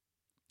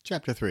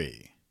Chapter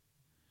 3.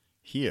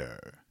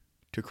 Here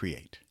to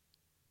create.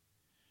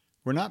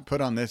 We're not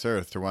put on this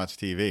earth to watch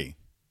TV.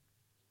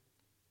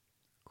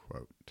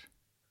 Quote,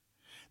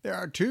 there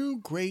are two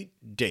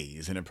great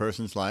days in a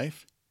person's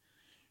life.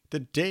 The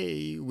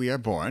day we are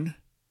born,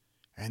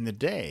 and the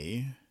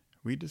day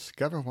we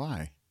discover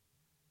why.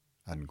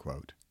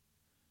 Unquote.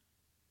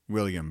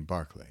 William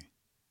Barclay.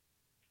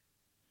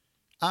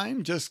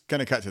 I'm just going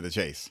to cut to the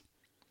chase.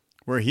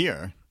 We're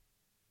here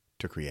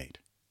to create.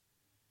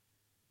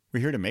 We're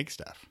here to make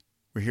stuff.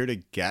 We're here to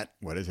get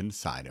what is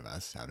inside of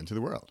us out into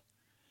the world.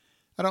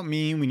 I don't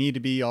mean we need to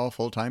be all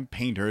full-time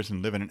painters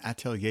and live in an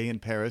atelier in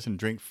Paris and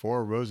drink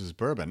Four Roses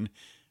bourbon,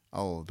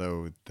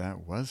 although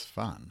that was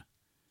fun.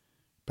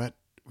 But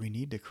we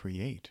need to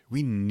create.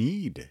 We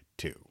need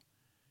to.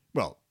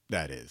 Well,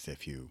 that is,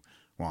 if you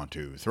want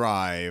to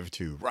thrive,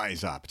 to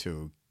rise up,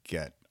 to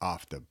get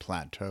off the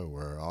plateau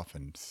we're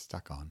often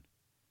stuck on.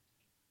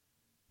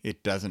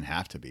 It doesn't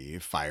have to be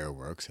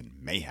fireworks and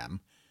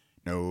mayhem.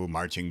 No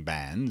marching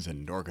bands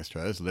and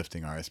orchestras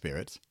lifting our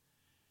spirits.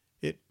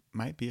 It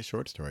might be a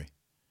short story.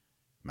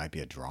 It might be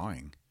a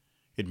drawing.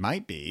 It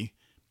might be,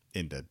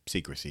 in the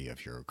secrecy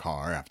of your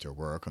car after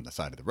work on the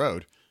side of the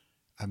road,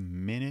 a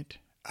minute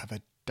of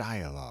a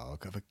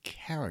dialogue of a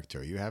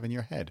character you have in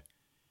your head.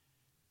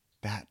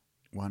 That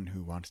one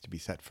who wants to be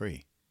set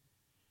free.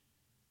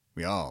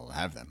 We all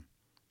have them.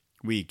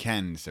 We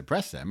can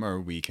suppress them or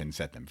we can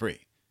set them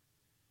free.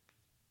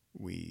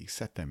 We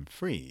set them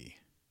free.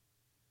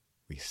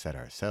 We set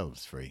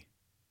ourselves free.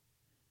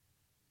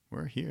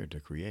 We're here to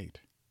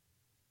create.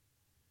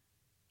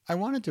 I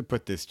wanted to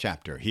put this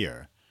chapter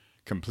here,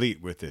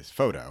 complete with this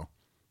photo,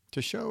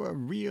 to show a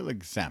real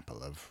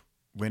example of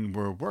when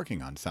we're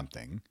working on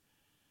something,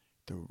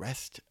 the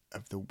rest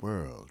of the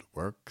world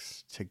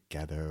works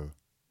together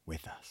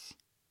with us.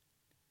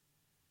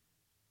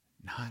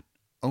 Not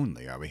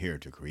only are we here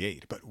to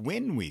create, but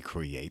when we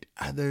create,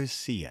 others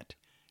see it,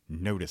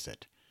 notice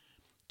it,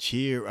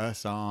 cheer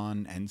us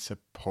on, and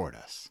support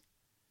us.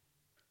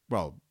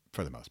 Well,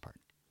 for the most part.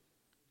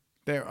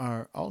 There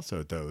are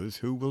also those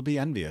who will be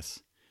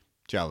envious,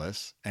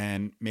 jealous,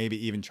 and maybe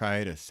even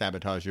try to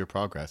sabotage your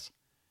progress.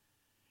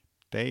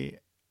 They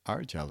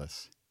are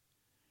jealous.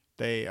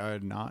 They are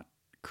not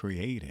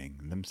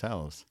creating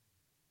themselves.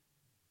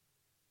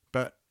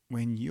 But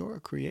when you're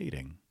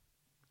creating,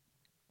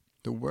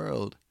 the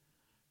world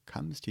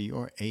comes to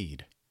your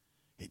aid.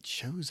 It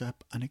shows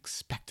up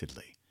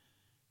unexpectedly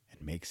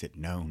and makes it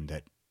known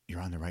that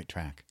you're on the right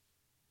track.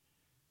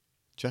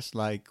 Just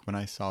like when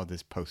I saw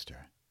this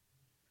poster.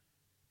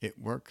 It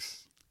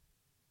works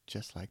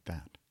just like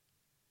that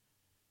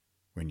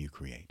when you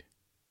create.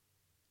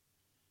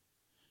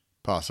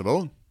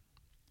 Possible.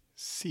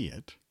 See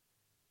it.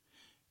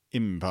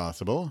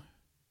 Impossible.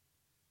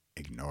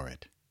 Ignore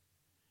it.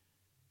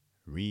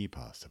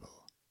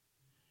 Repossible.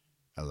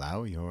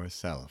 Allow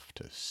yourself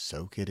to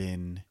soak it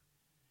in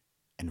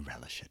and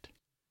relish it.